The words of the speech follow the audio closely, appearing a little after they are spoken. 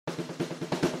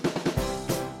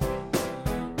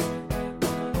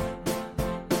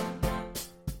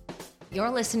You're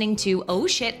listening to Oh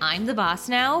Shit, I'm the Boss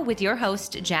Now with your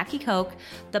host, Jackie Koch,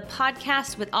 the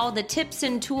podcast with all the tips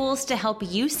and tools to help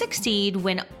you succeed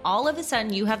when all of a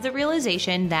sudden you have the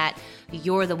realization that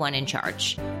you're the one in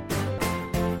charge.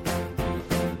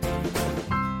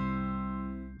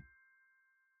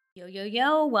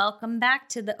 Yo, welcome back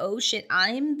to the Oh Shit,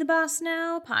 I'm the Boss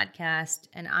Now podcast,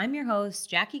 and I'm your host,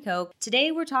 Jackie Koch.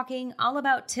 Today we're talking all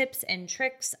about tips and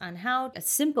tricks on how a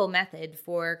simple method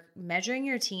for measuring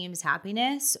your team's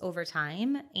happiness over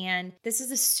time, and this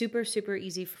is a super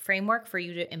easy framework for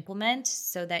you to implement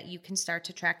so that you can start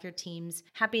to track your team's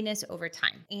happiness over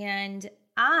time. And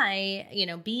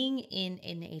being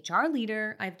an HR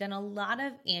leader, I've done a lot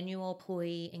of annual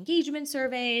employee engagement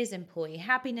surveys, employee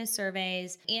happiness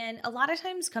surveys, and a lot of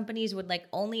times companies would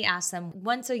only ask them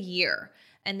once a year,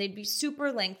 and they'd be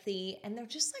super lengthy, and they're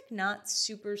just not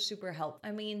super helpful.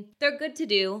 I mean, they're good to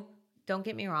do. Don't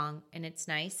get me wrong, and it's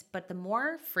nice, but the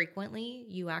more frequently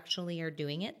you actually are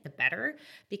doing it, the better,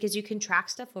 because you can track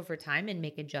stuff over time and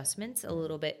make adjustments a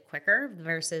little bit quicker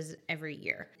versus every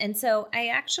year. And so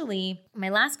my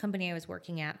last company I was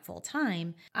working at full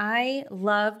time, I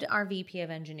loved our VP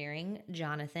of engineering,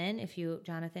 Jonathan. If you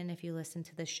listen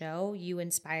to the show, you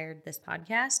inspired this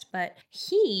podcast, but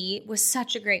he was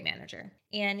such a great manager,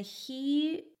 and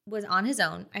he was on his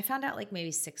own. I found out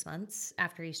maybe 6 months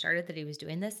after he started that he was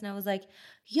doing this. And I was like,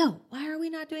 yo, why are we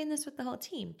not doing this with the whole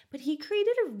team? But he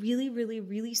created a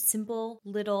really simple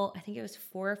little, I think it was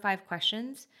 4 or 5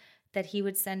 questions that he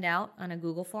would send out on a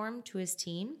Google form to his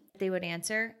team. They would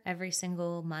answer every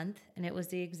single month. And it was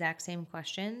the exact same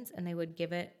questions. And they would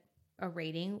give it a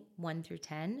rating 1 through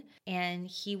 10. And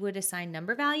he would assign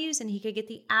number values, and he could get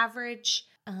the average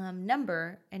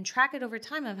number and track it over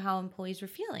time of how employees were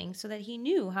feeling so that he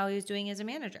knew how he was doing as a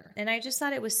manager. And I just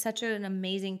thought it was such an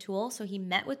amazing tool. So he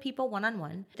met with people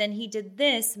one-on-one. Then he did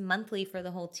this monthly for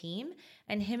the whole team,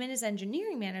 and him and his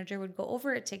engineering manager would go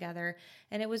over it together.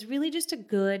 And it was really just a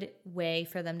good way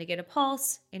for them to get a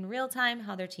pulse in real time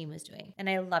how their team was doing. And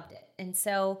I loved it. And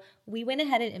so we went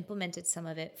ahead and implemented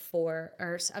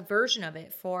a version of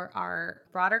it for our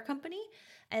broader company.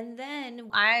 And then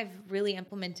I've really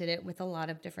implemented it with a lot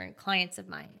of different clients of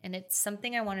mine. And it's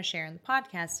something I want to share in the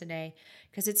podcast today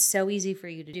because it's so easy for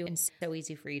you to do and so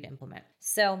easy for you to implement.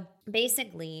 So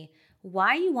basically,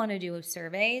 why you want to do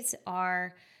surveys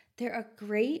they're a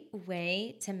great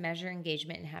way to measure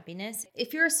engagement and happiness.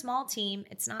 If you're a small team,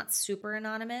 it's not super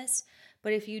anonymous,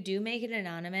 but if you do make it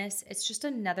anonymous, it's just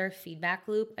another feedback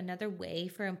loop, another way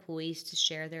for employees to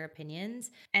share their opinions,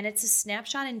 and it's a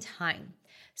snapshot in time.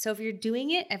 So if you're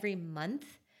doing it every month,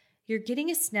 you're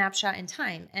getting a snapshot in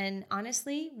time. And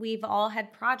honestly, we've all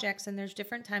had projects, and there's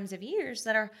different times of years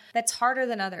that's harder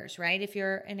than others, right? If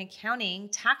you're in accounting,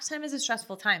 tax time is a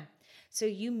stressful time. So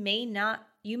you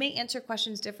may answer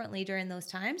questions differently during those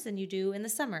times than you do in the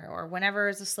summer or whenever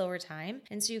is a slower time.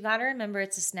 And so you got to remember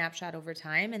it's a snapshot over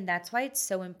time. And that's why it's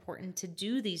so important to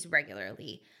do these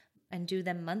regularly and do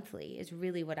them monthly is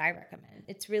really what I recommend.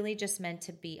 It's really just meant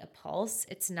to be a pulse.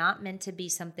 It's not meant to be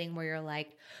something where you're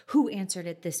like, who answered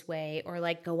it this way? Or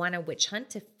go on a witch hunt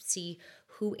to see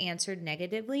who answered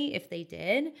negatively if they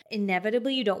did.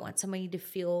 Inevitably, you don't want somebody to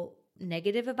feel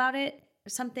negative about it.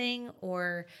 Something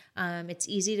or it's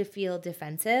easy to feel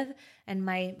defensive. And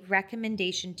my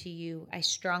recommendation to you, I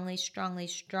strongly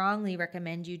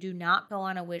recommend you do not go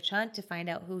on a witch hunt to find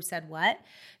out who said what.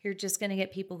 You're just going to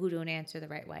get people who don't answer the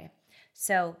right way.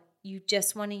 So you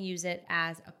just want to use it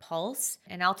as a pulse.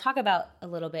 And I'll talk about a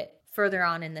little bit further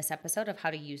on in this episode of how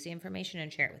to use the information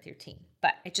and share it with your team.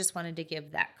 But I just wanted to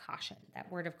give that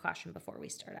word of caution before we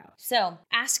start out. So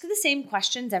ask the same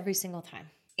questions every single time.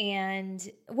 And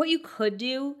what you could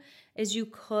do is you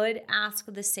could ask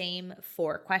the same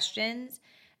 4 questions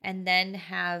and then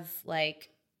have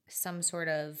some sort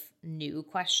of new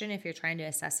question if you're trying to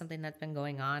assess something that's been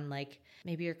going on.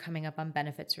 Maybe you're coming up on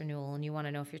benefits renewal and you want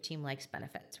to know if your team likes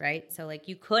benefits, right? So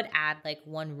you could add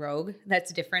one rogue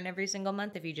that's different every single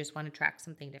month if you just want to track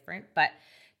something different. But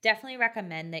definitely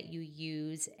recommend that you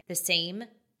use the same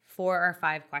 4 or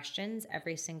 5 questions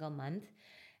every single month.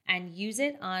 And use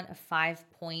it on a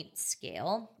 5-point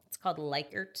scale. It's called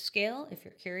Likert scale, if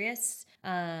you're curious.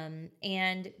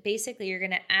 And basically, you're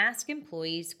going to ask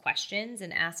employees questions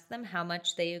and ask them how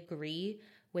much they agree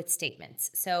with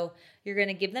statements. So you're going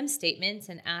to give them statements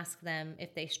and ask them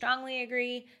if they strongly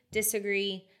agree,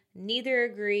 disagree, neither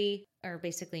agree, or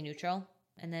basically neutral,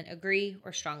 and then agree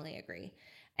or strongly agree.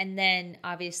 And then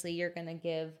obviously, you're going to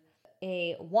give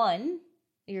a 1.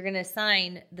 You're going to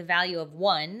assign the value of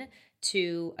 1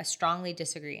 to a strongly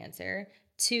disagree answer,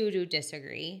 2 to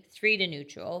disagree, 3 to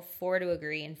neutral, 4 to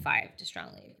agree, and 5 to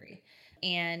strongly agree.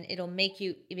 and it'll make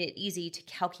it easy to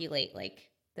calculate like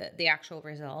the actual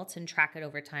results and track it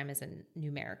over time as a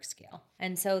numeric scale.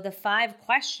 And so the 5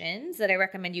 questions that I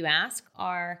recommend you ask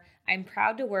are, I'm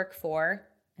proud to work for,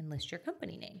 and list your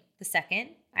company name. The second,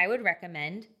 I would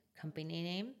recommend company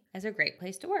name as a great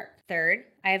place to work. Third,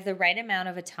 I have the right amount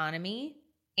of autonomy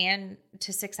and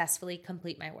to successfully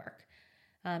complete my work.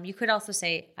 You could also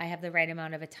say, I have the right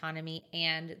amount of autonomy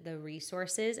and the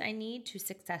resources I need to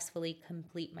successfully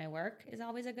complete my work is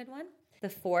always a good one. The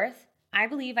fourth, I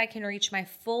believe I can reach my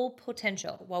full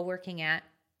potential while working at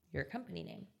your company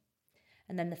name.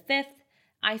 And then the fifth,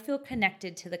 I feel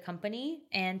connected to the company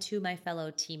and to my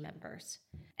fellow team members.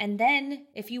 And then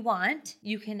if you want,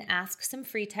 you can ask some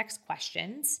free text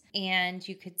questions and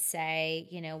you could say,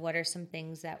 what are some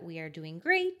things that we are doing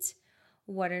great?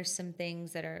 What are some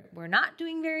things that we're not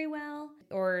doing very well?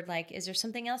 Or like, is there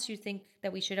something else you think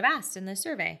that we should have asked in the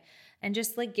survey? And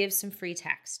just like give some free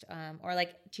text. Or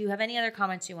like, do you have any other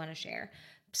comments you want to share?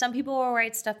 Some people will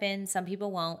write stuff in, some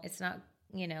people won't. It's not,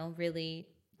 really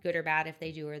good or bad if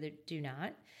they do or they do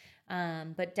not.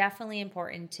 But definitely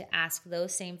important to ask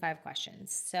those same 5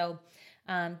 questions. So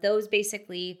those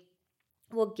basically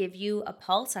will give you a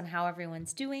pulse on how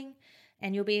everyone's doing,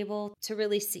 and you'll be able to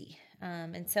really see.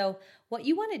 And so what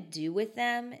you want to do with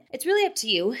them, it's really up to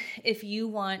you if you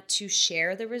want to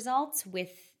share the results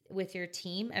with your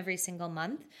team every single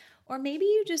month, or maybe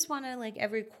you just want to like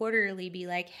every quarterly be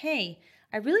like, hey,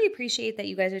 I really appreciate that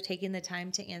you guys are taking the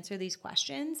time to answer these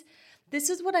questions. This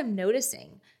is what I'm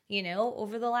noticing,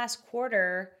 over the last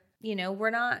quarter,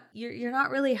 you're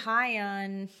not really high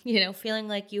on, feeling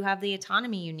like you have the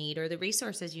autonomy you need or the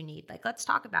resources you need. Like, let's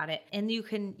talk about it. And you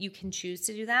can choose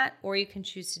to do that, or you can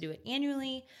choose to do it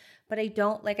annually. But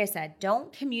like I said,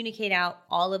 don't communicate out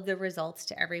all of the results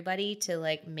to everybody to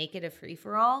like make it a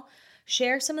free-for-all.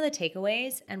 Share some of the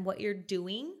takeaways and what you're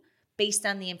doing based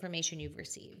on the information you've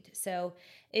received. So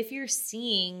if you're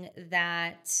seeing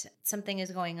that something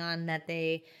is going on that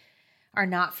they are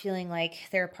not feeling like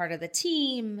they're a part of the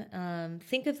team,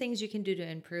 think of things you can do to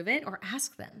improve it, or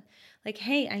ask them. Like,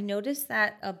 hey, I noticed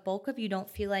that a bulk of you don't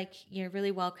feel like you're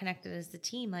really well connected as the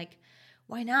team. Like,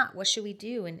 why not? What should we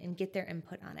do? And get their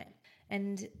input on it.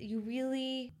 And you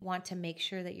really want to make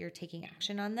sure that you're taking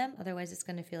action on them. Otherwise, it's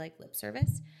going to feel like lip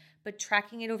service. But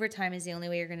tracking it over time is the only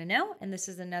way you're going to know. And this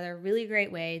is another really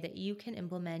great way that you can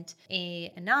implement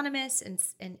an anonymous and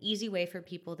an easy way for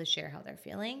people to share how they're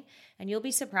feeling. And you'll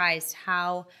be surprised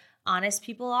how honest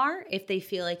people are if they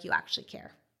feel like you actually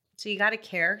care. So you got to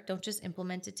care. Don't just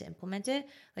implement it to implement it.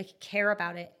 Like, care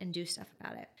about it and do stuff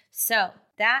about it. So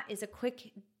that is a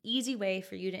quick, easy way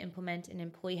for you to implement an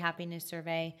employee happiness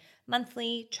survey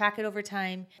monthly, track it over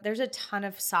time. There's a ton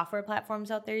of software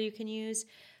platforms out there you can use.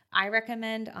 I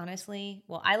recommend, honestly,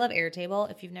 I love Airtable.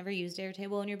 If you've never used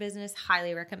Airtable in your business,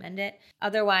 highly recommend it.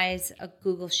 Otherwise, a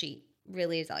Google Sheet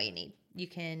really is all you need. You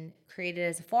can create it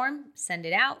as a form, send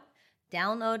it out,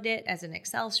 download it as an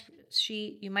Excel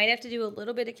sheet. You might have to do a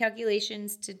little bit of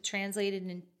calculations to translate it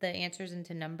in the answers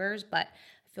into numbers, but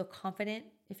I feel confident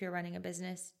if you're running a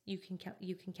business, you can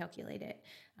calculate it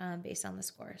based on the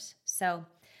scores. So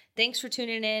thanks for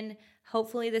tuning in.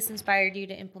 Hopefully this inspired you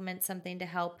to implement something to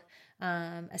help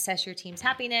assess your team's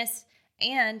happiness,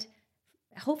 and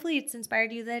hopefully it's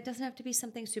inspired you that it doesn't have to be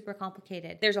something super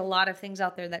complicated. There's a lot of things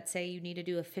out there that say you need to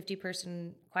do a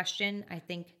 50-person question. I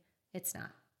think it's not,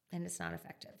 and it's not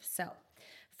effective. So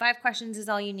 5 questions is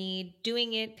all you need.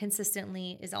 Doing it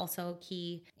consistently is also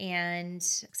key, and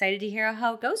excited to hear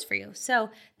how it goes for you.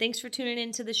 So thanks for tuning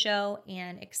into the show,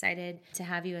 and excited to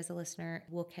have you as a listener.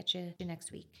 We'll catch you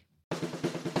next week.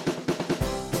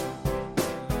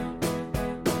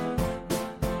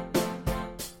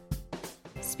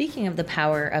 Speaking of the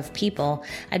power of people,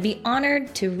 I'd be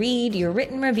honored to read your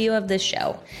written review of this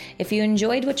show. If you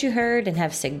enjoyed what you heard and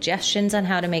have suggestions on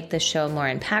how to make this show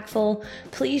more impactful,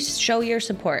 please show your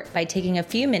support by taking a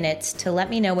few minutes to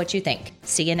let me know what you think.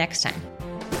 See you next time.